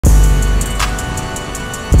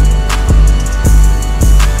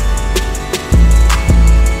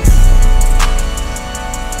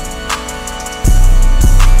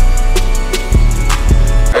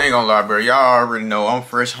lie, bro. Y'all already know I'm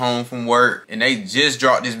fresh home from work, and they just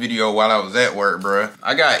dropped this video while I was at work, bro.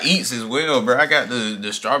 I got eats as well, bro. I got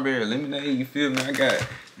the strawberry lemonade, you feel me? I got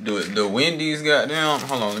the Wendy's, goddamn.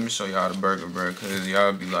 Hold on, let me show y'all the burger, bro, cause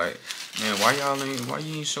y'all be like, man, why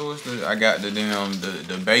you ain't show us the? I got the damn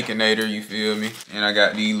the baconator, you feel me? And I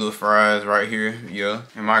got these little fries right here, yeah.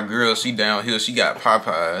 And my girl, she down here, she got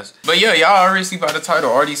Popeyes. But yeah, y'all already see by the title,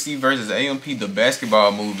 RDC versus AMP, the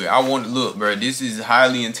basketball movie. I want to look, bro. This is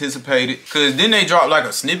highly anticipated. Cause then they dropped like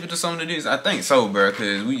a snippet or something of this. I think so, bro.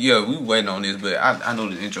 Cause we waiting on this, but I know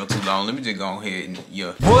the intro too long. Let me just go ahead and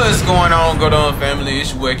yeah. What's going on, GoDumb family?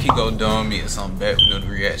 It's your boy KeeGoDumb. Yes, I'm back with another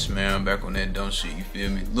reaction, man. I'm back on that dumb shit. You feel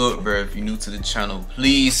me? Look, bro. If you're new to the channel,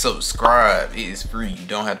 please subscribe. It is free. You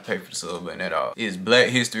don't have to pay for the sub button at all. It is Black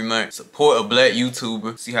History Month. Support a black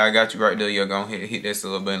YouTuber. See how I got you right there? Y'all go ahead and hit that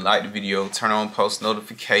sub button, like the video, turn on post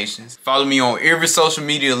notifications. Follow me on every social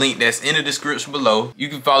media link that's in the description below. You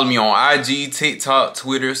can follow me on IG, TikTok,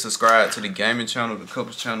 Twitter. Subscribe to the gaming channel, the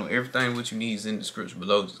couples channel. Everything what you need is in the description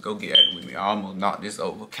below. Just go get at it with me. I almost knocked this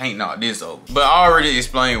over. Can't knock this over. But I already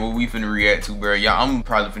explained what we finna react to, bro. Y'all, I'm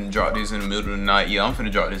probably finna drop this in the middle of the night. Yeah, I'm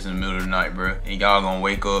finna drop this in the middle of the night, bro, and y'all gonna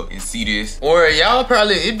wake up and see this, or y'all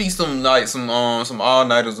probably, it be some like some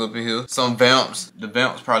all-nighters up in here, some vamps. The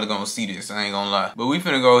vamps probably gonna see this, I ain't gonna lie. But we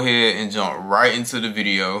finna go ahead and jump right into the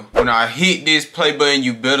video. When I hit this play button,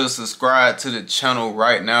 you better subscribe to the channel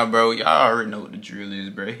right now, bro. Y'all already know what the drill is,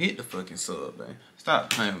 bro. Hit the fucking sub, man. Stop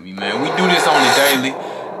playing with me, man. We do this on the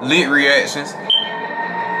daily. Lit reactions.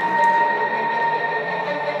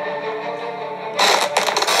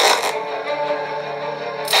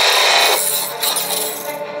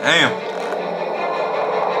 Damn.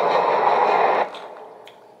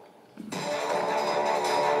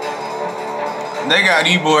 They got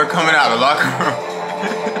E-boy coming out of the locker room.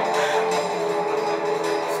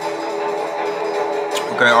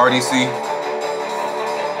 Okay, RDC.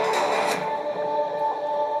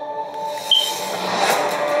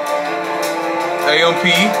 AMP.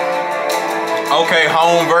 Okay,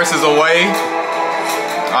 home versus away.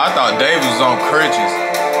 I thought Davis was on crutches.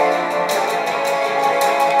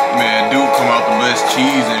 Man, dude come out the bus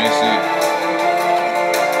cheesing and shit.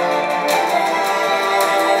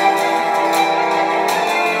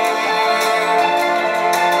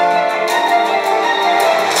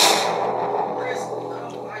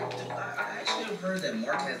 I actually have heard that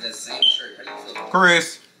Mark has that same shirt. How do you feel?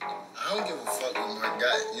 Chris. I don't give a fuck what Mark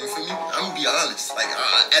got. You feel me? I'm gonna be honest. Like,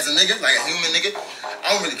 as a nigga, like a human nigga,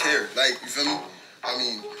 I don't really care. Like, you feel me? I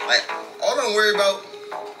mean, like, all I'm worried about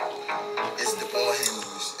is the ball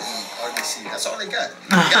handlers and RDC. That's all they got.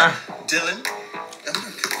 They got Dylan. I'm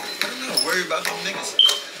not worried about them niggas.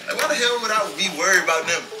 Like, why the hell would I be worried about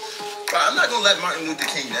them? Bro, I'm not gonna let Martin Luther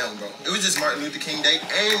King down, bro. It was just Martin Luther King Day,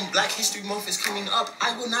 and Black History Month is coming up.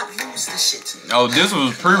 I will not lose this shit. Oh, this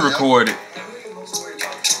was pre-recorded. I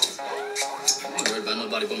ain't worried about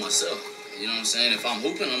nobody but myself. You know what I'm saying? If I'm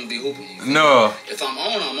hooping, I'm gonna be hooping. No. If I'm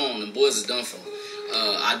on, I'm on. The boys is done for.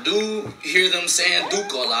 I do hear them saying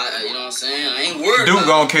Duke a lot. You know what I'm saying? I ain't worried. Duke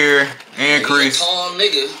gonna carry, and Chris, a tall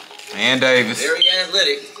nigga, and Davis. very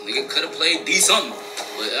athletic. Nigga could have played decent.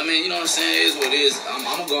 But I mean, you know what I'm saying? It is what it is. I'm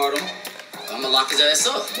gonna guard him. I'm gonna lock his ass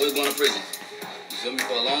up. Boy's going to prison. You feel me?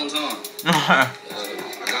 For a long time. I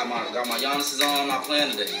got my Giannis's on. I'm not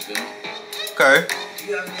playing today. You feel me? Okay. Do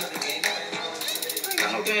you have any other game plans? I ain't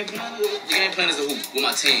got no game plan. The game plan is to hoop with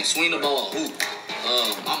my team. Swing the ball, hoop.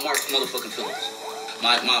 I'm Mark motherfucking Phillips.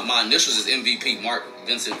 My initials is MVP, Mark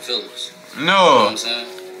Vincent Phillips. No. You know what I'm saying?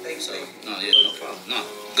 So, no, yeah, no problem. No.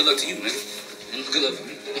 Good luck to you, nigga. And good luck for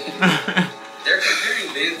me. They're comparing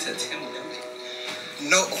Ben to Tim Duncan.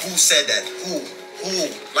 No, who said that? Who?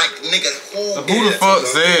 Like, nigga, who? Who the fuck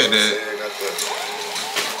said that?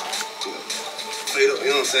 You know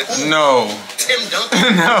what I'm saying? No. Tim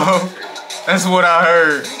Duncan? No. That's what I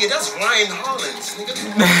heard. Nigga, that's Ryan Hollins, nigga.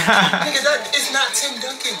 Nigga, that is not Tim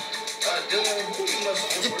Duncan.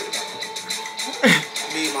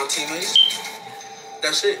 Me and my teammates.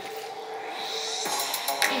 That's it.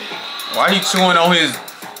 Why he chewing on his? I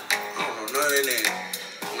don't know none of their names.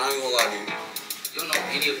 I'm not even gonna lie to you. You don't know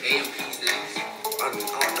any of AMP's names? I don't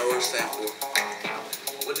know what it stands for.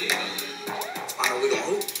 What do you know? I know we don't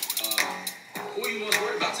hoop. Who are you most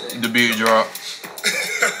worried about today? The big drop.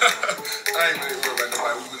 I ain't really worried about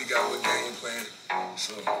nobody. We really got one game plan.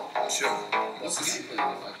 So, chill. What's the game plan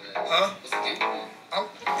look like that? Huh? What's the game plan?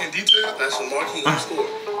 In detail, that's what Marquis gonna score.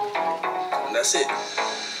 And that's it. And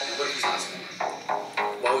what if he's not scoring?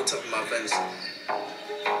 Why are we talking about fantasy?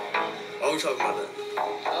 Why are we talking about that?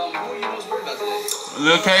 Who are you most worried about today?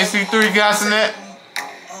 Lil KC3 got some that.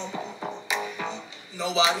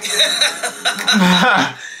 Nobody.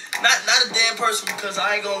 Not a damn person, because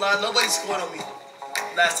I ain't gonna lie, nobody scored on me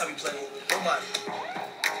last time we played. Nobody.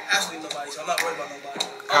 Absolutely nobody, so I'm not worried about nobody.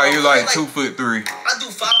 How you like 2'3"? I do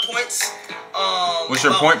 5 points. What's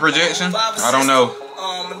your point projection? I don't know.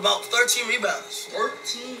 And about 13 rebounds.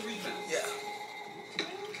 13 rebounds. Yeah.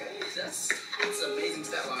 Okay, that's an amazing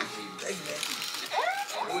stat line for you. Thank you, man.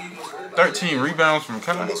 Who are you most worried about? 13 rebounds from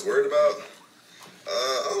Kai. I'm most worried about. I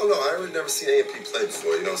don't know. I really never seen AMP play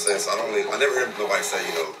before. You know what I'm saying? So I never heard nobody say,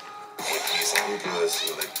 you know, AMP is some hoopers, you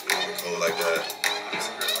know, like code like that.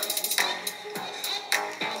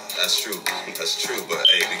 That's true. That's true. But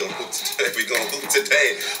hey, we gonna hoop today. We gonna hoop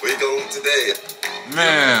today. We gonna hoop today.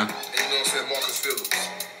 Man. And you know what I'm saying? Marcus Phillips.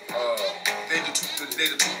 They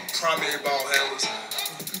the two primary ball handlers.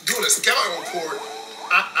 Doing a scouting report,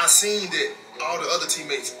 I seen that all the other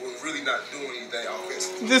teammates were really not doing anything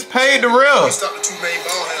offensively. Just paid the We ref. stopped the two main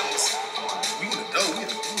ball handlers. We in the dough. We in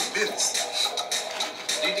the business.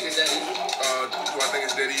 Do you think it's that easy? Do I think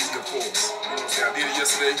it's that easy? Of course. You know what I'm saying? I did it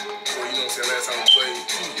yesterday. Or you know what I'm saying? Last time we played.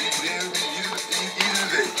 Easy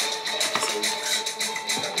today. So,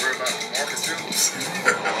 not worry about Marcus Phillips.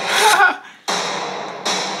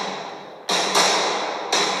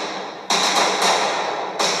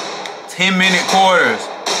 10-minute quarters.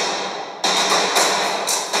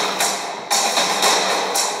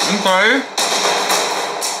 Okay.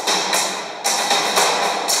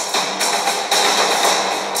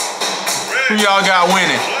 Who y'all got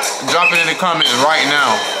winning? Drop it in the comments right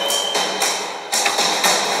now.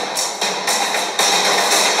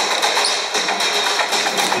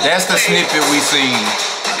 That's the snippet we seen. Easy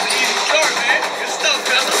start, man. Good stuff,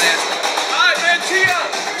 fella, man. All right, man. Tee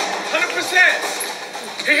up.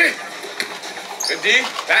 100%. Here. Good D.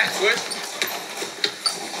 Back, switch.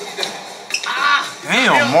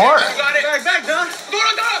 Damn, Mark. You got it. Back, done. Go.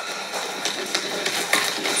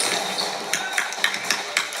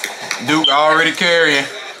 Duke already carrying. I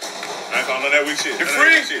ain't calling that weak shit. The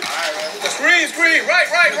free. Screen. Right.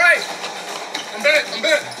 I'm back.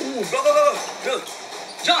 Ooh, go. Good.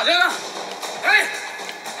 John. Hey.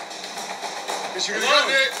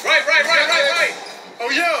 Right. Oh,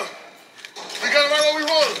 yeah. We got him right where we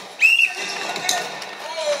want him.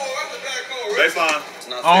 Baseline. It's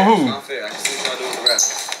not On fair. who? It's not fair. I can see what y'all doing with the ref.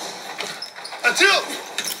 A tip.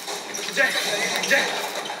 Jack.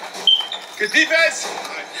 Good defense.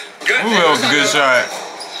 Good. Ooh, that was a good shot.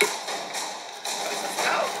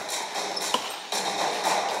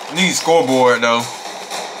 Need scoreboard though.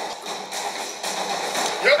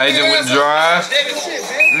 Yep, Agent with the drive. David, shit,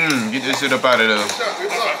 man. Get this shit up out of there.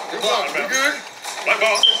 Good block. We good.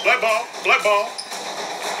 Black ball.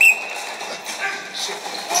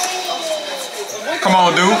 Come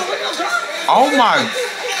on, dude. Oh my.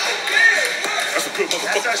 That's a good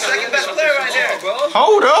motherfucker. That's our second best player right there, bro.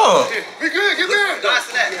 Hold up. We good. Get there. Nice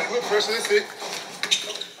to that. Yeah, good pressure. That's it.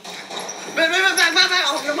 Back.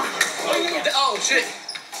 Oh, never mind. Oh, shit.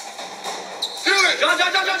 Steal it. John,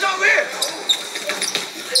 over here.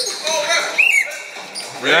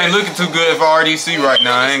 It ain't looking too good for RDC right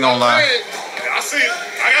now. I ain't gonna lie. I see it.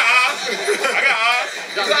 I got eyes.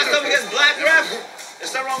 You got something against black ref?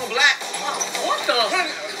 There's something wrong with black. What the?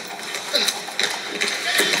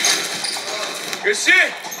 Good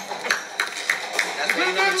shit. That's what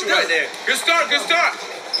number 2 right there. Good start.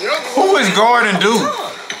 Yep. Who is guarding Duke?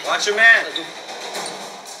 Watch your man.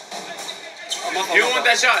 You don't want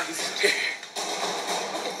that shot.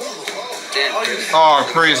 Damn. Oh,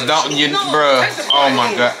 Chris, don't you, bruh. Oh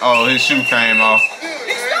my God. Oh, his shoe came off.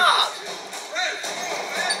 He stopped.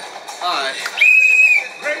 All right.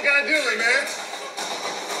 Great guy dealing, man.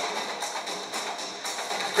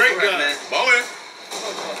 Great gun, man. Ball in.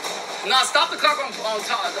 Nah, stop the clock on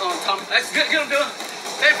Tom. That's good. Get him, dude.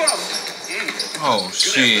 Stay in front of him. Oh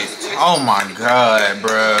shit. Oh my God,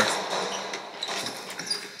 bruh.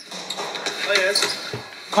 Oh, yes.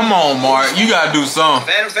 Come on, Mark. You gotta do something.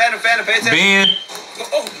 Fan him. Pay attention. Ben.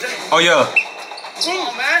 Oh, damn. Oh yeah. Come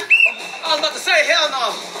on, man. I was about to say, hell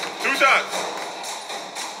no. 2 shots.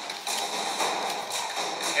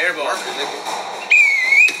 Airball.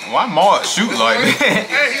 Why Mark shoot like that?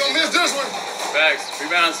 Hey, he gonna miss this one. Bags.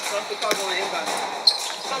 Rebounds.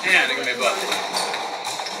 Damn, nigga made buck.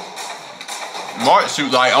 Mark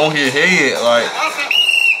shoot like on his head, like.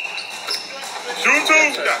 Shoot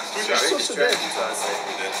 2 shots.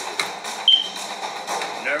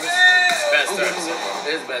 Nervous? Bad start.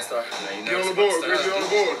 It is best start. Get on the board. Chris, get on the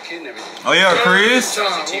board. Kidding everything. Oh yeah, Chris. One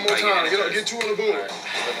more time. Get 2 on the board.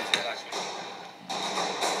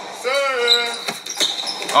 Sir.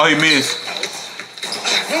 Oh, he missed.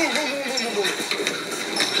 Move.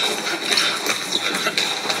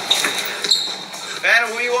 Phantom,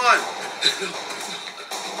 who you on?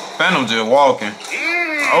 Phantom just walking. Ooh.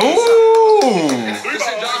 Three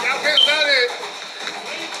ball. Y'all can't stop it.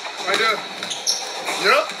 Right there.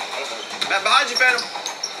 Yep. Back behind you, Phantom.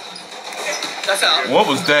 That's out. What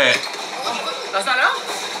was that? That's not out?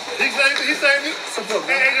 He saved it. Support,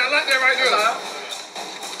 Hey, I like that right there.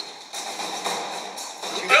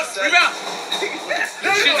 Rebound.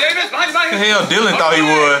 Shit, Davis, behind you, What the hell Dylan thought he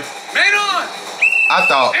would? Man on. I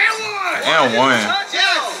thought. And one. And one.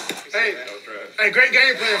 Hey, great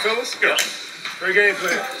game plan, fellas. Great game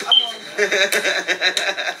plan.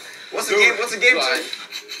 What's the game plan?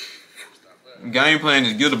 Game plan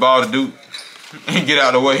is give the ball to Duke and get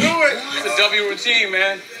out of the way. Do it. It's a W routine,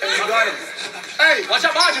 man. Hey, Watch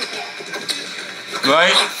out behind you.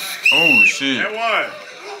 Right? Oh shit. And one.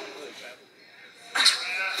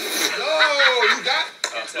 oh, you got.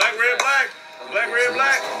 Black, red, black. Black, red,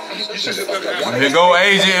 black. You should have done that. Here go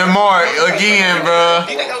AJ and Mark again, bruh.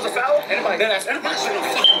 You think that was a foul? Anybody should have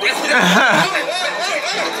fucking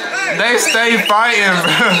They stay fighting,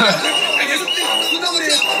 bruh. You know what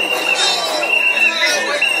it is. You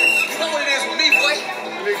know what it is with me, boy.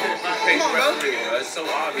 Come on, bro. It's so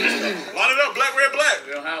obvious. Line it up, black, red, black.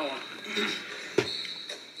 We don't have one.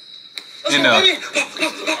 You know.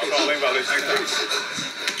 I'm calling violation next time.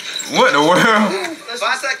 What the world? 5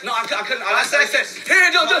 seconds. No, I couldn't. 5 seconds. Here,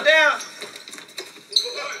 jump down.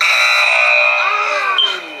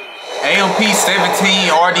 AMP 17,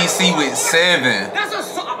 RDC with 7.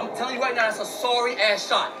 I'm telling you right now, that's a sorry ass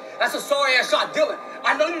shot. That's a sorry ass shot, Dylan.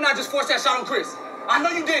 I know you're not just forced that shot on Chris. I know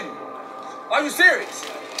you didn't. Are you serious?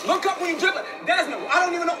 Look up when you dribble. Desmond, I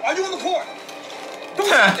don't even know. Are you on the court? Do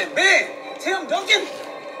something, man. Tim Duncan?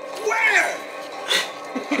 Where?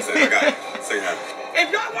 Say I got it. Say it happened. If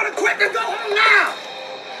y'all want to quit, then go home now.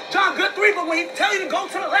 John, good three, but when he tell you to go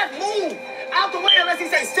to the left, move out the way unless he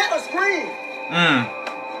say set or screen.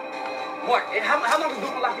 Mark, how long is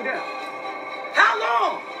Duke gonna lock you down? How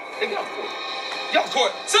long? They get off court. Get off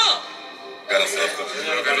court. Son!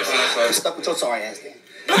 Stop with your sorry ass then.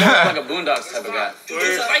 Like a Boondocks type of guy.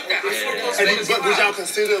 Like that. Hey, but would y'all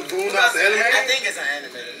consider Boondocks anime? I think it's an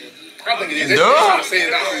anime. I think it is. They're trying to say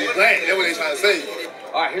it out of the plan. That's what they trying to say.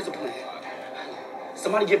 All right, here's the plan.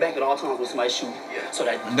 Somebody get back at all times when somebody shoot, so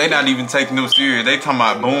that They not even taking them serious. They talking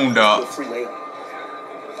about boondocks. free layup.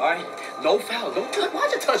 All right, no foul. Don't touch.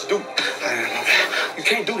 Why'd you touch, Duke? You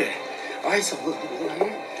can't do that. All right, so look here.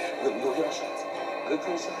 Look, get our shots. Good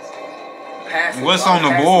clean shots. Pass. What's on the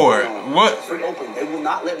board? What Free open. They will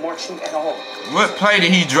not let Mark shoot at all. what play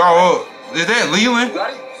did he draw up? Is that You Leland? got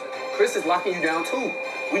it? Chris is locking you down too.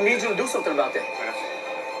 We need you to do something about that.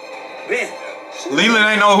 Ben. shoot. Leland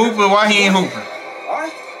ain't no hooper. Why he ain't hooping? All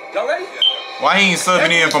right, y'all ready? Why he ain't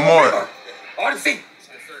subbing in for Mark? RDC.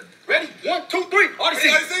 Ready? 1, 2, 3.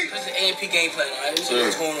 RDC. That's the AMP game plan, all right? So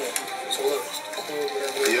what's going on? So look, cool,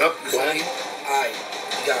 whatever. Yep. All right,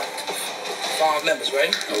 we got 5 members,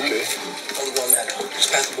 right? Okay. Only one matter. Just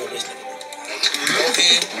pass the ball to this nigga.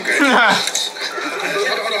 Okay.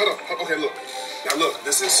 Hold on. Okay, look. Now look,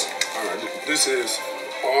 this is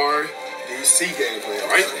RDC game plan, all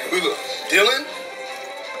right? Look, Dylan.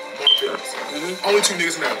 Only 2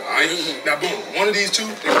 niggas matter, all right? Now, boom, one of these 2,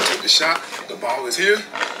 they're gonna take the shot. The ball is here.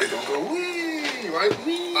 They're gonna go wee, right?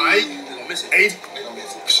 All right? They're gonna miss it. They're gonna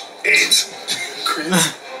miss it.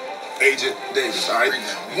 Chris, Agent Davis, all right?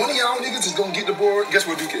 One of y'all niggas is gonna get the board. Guess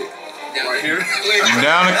what Duke is? Right here.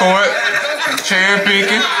 Down the court, cherry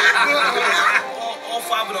picking. All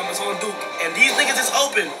 5 of them is on Duke. And these niggas is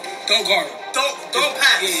open. Don't guard them. Don't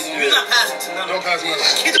pass. You're not passing to none of them. Don't pass me.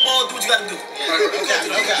 Get the ball, do what you gotta do. Do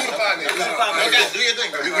your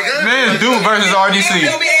thing, bro. Man, Duke versus RDC. 1,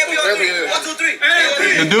 2, 3.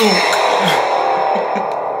 The Duke.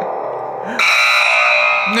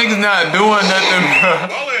 Niggas not doing nothing, bro.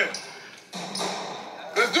 Ball in.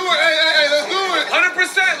 Let's do it. Hey, let's do it.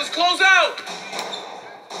 100%. Let's close out.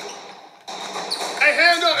 Hey,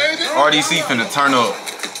 hand up, AJ. RDC finna turn up.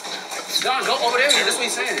 John, go over there. That's what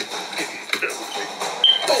he's saying.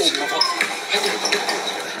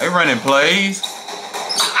 They running plays.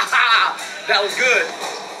 That was good. I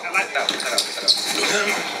like that.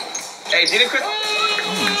 Hey, did it, Chris?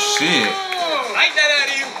 Oh, shit. Like that out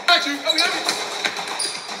of you. Got you.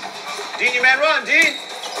 Dean, your man, run, Dean.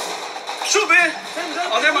 Shoot, man.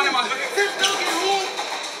 Oh, never mind.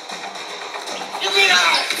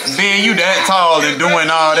 Being you that tall and doing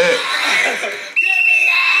all that.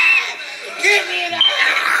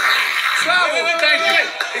 Travel. Thank you.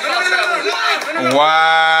 He's on travel.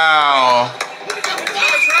 Wow.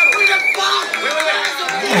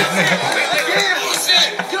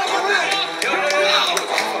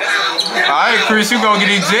 All right, Chris, you gonna get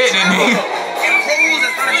ejected, nigga.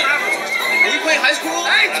 Are you playing high school?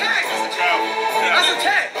 Hey,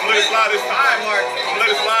 slide this time, Mark. I'm gonna let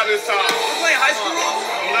it slide this time. We're playing high school rules.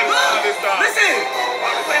 I'm gonna let it slide this time. Listen,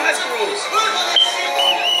 we're playing high school rules.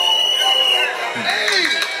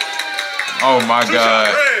 Oh my Two God.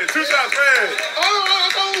 shots red. 2 shots red. Oh, I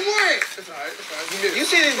thought it was one. That's all right. That's all right. You missed. You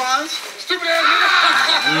see these bonds? Stupid ass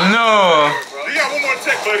nigga. No. You got one more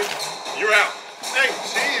tech, buddy. You're out. Hey,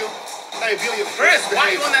 chill. Hey, Billy, your Chris, why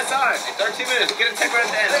are you on that side? Hey, 13 minutes. Get a tech right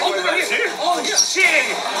at the end. Oh, over here. Oh,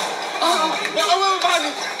 shit. Oh, behind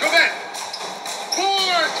you. Go back.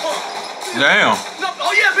 Forward. Damn. No,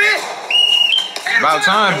 oh, yeah, Ben. About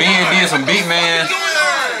time Ben did some big man.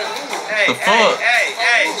 Hey, The fuck?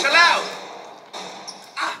 Hey, chill out.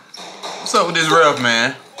 What's up with this ref,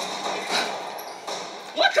 man?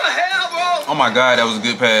 What the hell, bro? Oh my God, that was a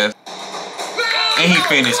good pass. And he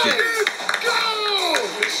finished it.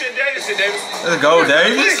 Shit, Davis. Let's go,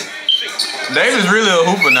 Davis. Davis really a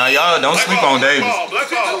hooper now. Y'all don't sleep on Davis. Black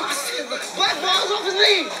ball. Black ball's off his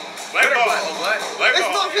knee. Black ball. Black It's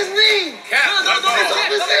ball. off his knee. Cap, It's off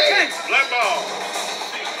his knee. Black ball.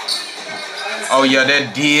 Oh yeah,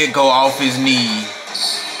 that did go off his knee.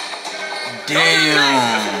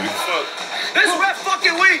 Damn. this ref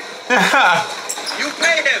fucking weak. You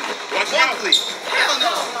pay him. Watch out. Monthly. Hell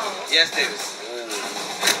no. Yes, Davis.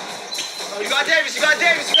 You got Davis.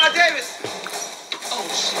 Oh,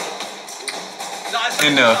 shit. No, it's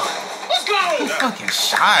In the let's go. fucking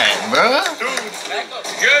shot, bruh.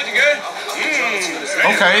 You good?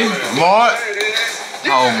 Okay, Mark.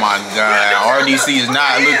 Oh my God, RDC is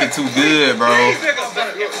not looking too good, bro.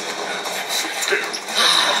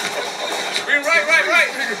 Right.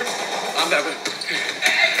 I'm back.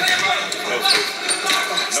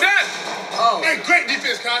 Step. Oh. Hey, great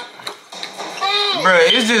defense, Kai. Oh. Bruh,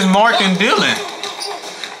 it's just Mark and Dylan.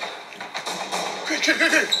 Good.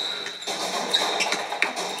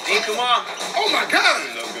 Dean, come on. Oh my God.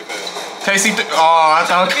 KC, oh, I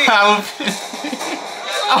thought Kyle.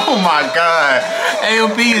 Oh my God,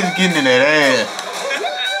 AOP is getting in that ass.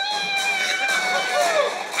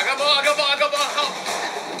 I got ball. Help.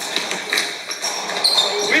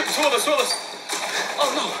 Sweep, two of us. Oh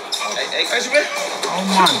no. Hey, Oh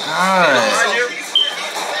my God.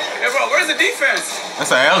 Hey, bro, where's the defense?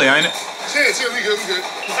 That's an alley, ain't it? Chill, we good.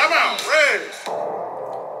 Time out. Red.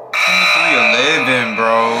 3-11,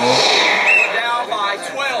 bro. Down by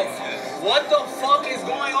 12. What the fuck is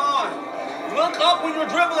going on? Look up when you're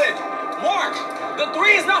dribbling. Mark, the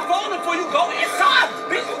three is not falling for you. Go inside.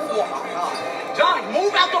 Bitch. Oh my God. Johnny,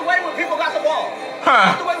 move out the way when people got the ball.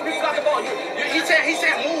 Out the way when people got the ball. He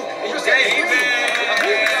said move. And you're saying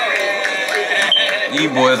You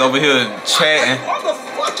boys over here chatting. on the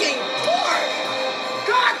fucking court.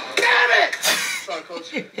 God damn it. Sorry,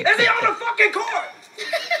 coach. Is he on the fucking court?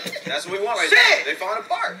 That's what we want right Shit. now. They falling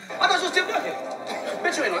apart. I thought you was Tim Duncan.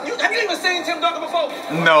 Bitch, have you even seen Tim Duncan before?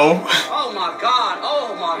 No. Oh my God.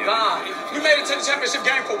 You made it to the championship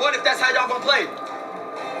game for what if that's how y'all gonna play?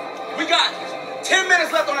 We got 10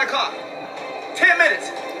 minutes left on that clock. 10 minutes.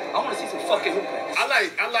 I wanna see some fucking hoop. I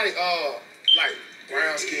like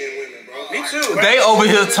brown skinned women, bro. Me too. They over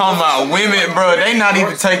here talking about women, bro. They not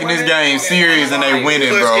even taking this game serious and they winning,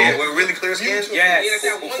 bro. We're really clear skin. Yes.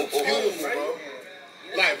 Beautiful,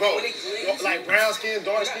 bro. Like brown skin,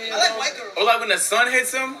 dark skin. I like white girls. Oh, like when the sun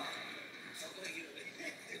hits him?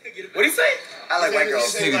 What'd he say? I like white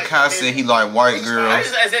girls. Nigga Kai said he like white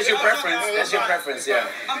girls. That's your preference. That's your preference, yeah.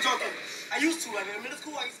 I'm joking. I used to. Like in middle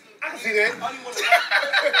school, I I can see that. only wanted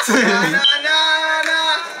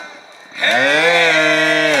Nah.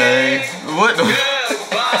 Hey. What the?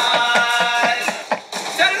 Goodbye.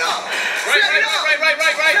 Set it up. Right. Set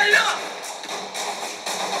it up.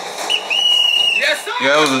 Yes, sir.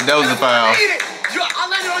 Yeah, that was a foul. I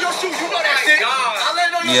landed on your shoe. You know that shit. I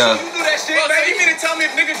landed on your Yeah. shoe. You do that shit, baby. So you mean to tell me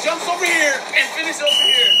if nigga jumps over here and finish over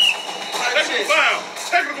here? Technical foul.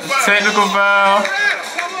 Technical foul.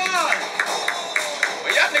 Come on.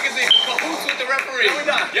 Well, y'all niggas in cahoots with the referee. No, we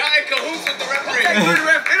not. Y'all in cahoots with the referee. Take three,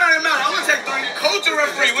 ref. It don't even matter. I'm gonna take three. Coach or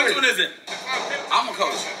referee? Which one is it? I'm a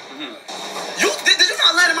coach. You did you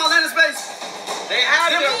not let him out land in space? They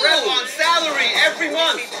have their ref on salary every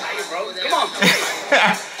month. Come on.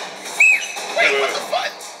 Wait, what the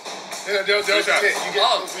fuck? That was a tech. You get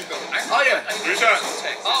Oh. free throw. Oh yeah. 3 shots.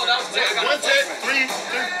 Oh, that was a tech. I got One tech, three.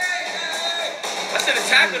 I said a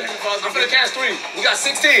tackle. I'm gonna catch 3. We got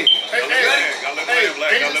 16. Hey, Gotta let the man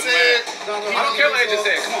black. Gotta let the man. I don't care what agent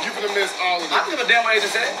said. Come on. You finna miss all of I it. don't give a damn what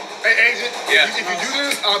agent said. Hey, agent. Yeah. If you do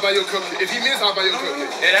this, I'll buy your cupcake. If he miss, I'll buy your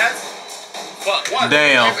cupcake. It has. Fuck. One.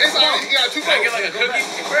 Damn. It's all right. You got 2 Can I get votes. like a cookie?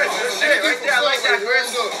 Shit, Right there. I like that,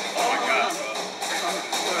 Chris.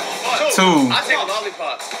 Two. I take a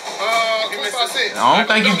lollipop. 25 cents. I don't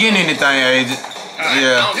think you getting anything, agent.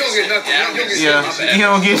 Yeah. You don't get nothing. You don't get shit. Yeah, you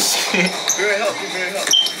don't get shit. Very healthy, very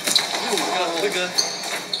healthy.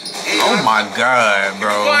 Oh my God, bro.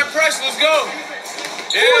 Guard press, let's go.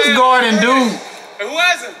 Who is guarding dude? And who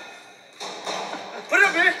hasn't? Put it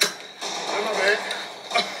up, man. Oh, my bad.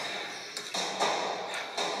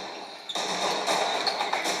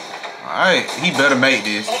 Alright, he better make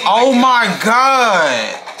this. Oh my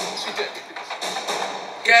God.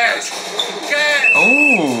 Gas. Gas.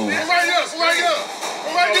 Ooh. Come right here. Come right here.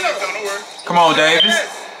 Come right here. Don't worry. Come on, Davis.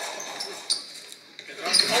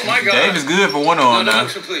 Oh my God. Davis good for one on No, now.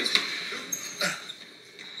 motion, please.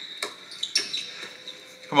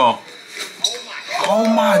 Come on. Oh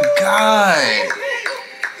my God. 5,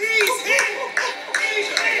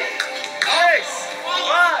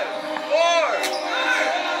 4,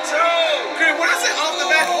 2. Dude, when I say off the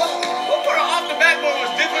back, what part of off the backboard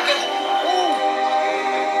was difficult?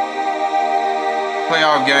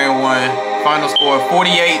 Playoff game 1. Final score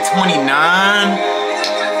 48-29.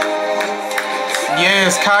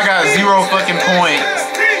 Yes, Kai got 0 fucking points.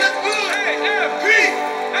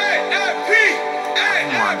 Oh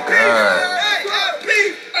my God.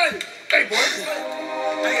 Hey, boy.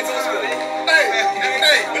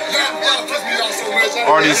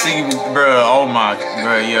 RDC, bro. Oh my,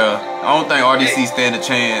 bro. Yeah. I don't think RDC stand a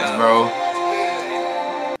chance, bro.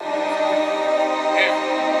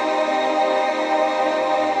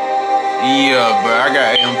 Yeah, bro. I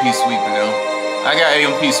got AMP sweeping them. I got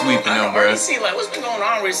AMP sweeping them, bro. See, like, what's been going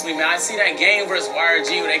on recently, man? I see that game versus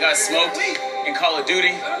YRG where they got smoked in Call of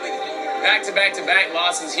Duty. Back to back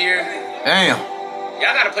losses here. Damn.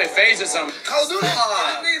 Y'all gotta play phase or something. Call of Duty.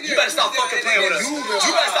 You better stop fucking playing with us. You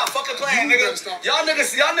better stop fucking playing, nigga. Y'all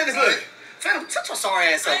niggas, look. Phantom, shut your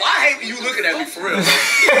sorry ass up. I hate you looking at me for real. You're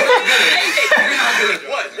not good.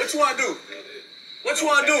 What? What you wanna do? What you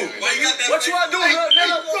wanna do? What you wanna do, nigga?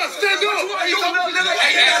 Stand up.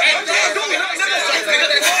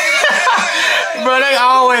 Bro, they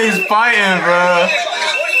always fighting, bro.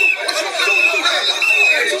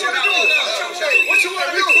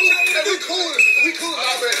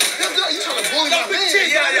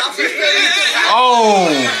 Oh.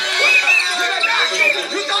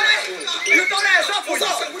 You throw that up for you.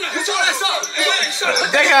 You throw that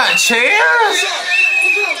up. They got chairs?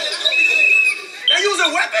 They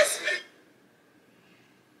using weapons?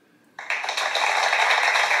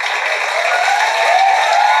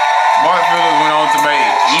 Mark Phillips went on to make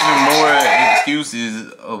even more excuses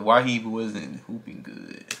of why he wasn't hooping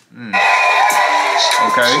good.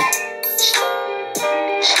 Okay.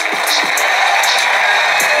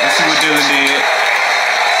 Let's see what Dylan did.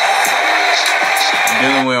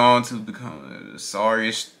 Dylan went on to become the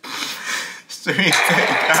sorriest street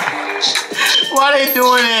guy. Why they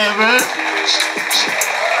doing that, bro?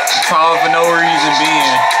 Tall for no reason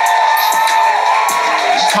being.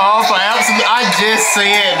 Tall for absolute. I just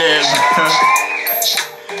said that, bro.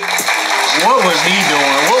 What was he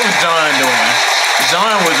doing? What was John doing?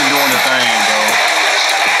 John wasn't doing the thing, bro.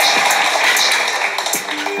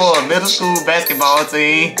 For a middle school basketball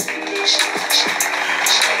team,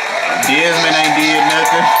 Desmond ain't did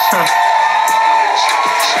nothing.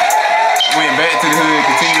 Went back to the hood,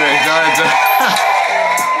 continue as John.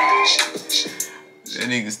 That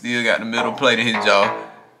nigga still got the middle plate in his jaw.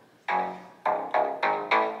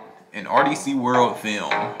 An RDC World film.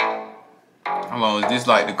 How long is this?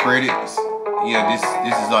 Like the credits? Yeah, this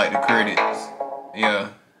is like the credits. Yeah.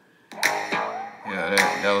 Yeah,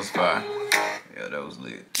 that was fine. Yeah, that was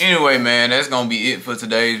lit. Anyway, man, that's gonna be it for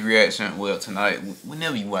today's reaction. Well, tonight,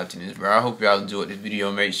 whenever you watching this, bro. I hope y'all enjoyed this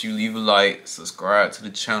video. Make sure you leave a like, subscribe to the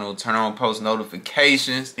channel, turn on post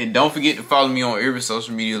notifications, and don't forget to follow me on every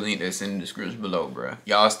social media link that's in the description below, bro.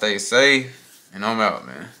 Y'all stay safe, and I'm out,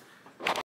 man.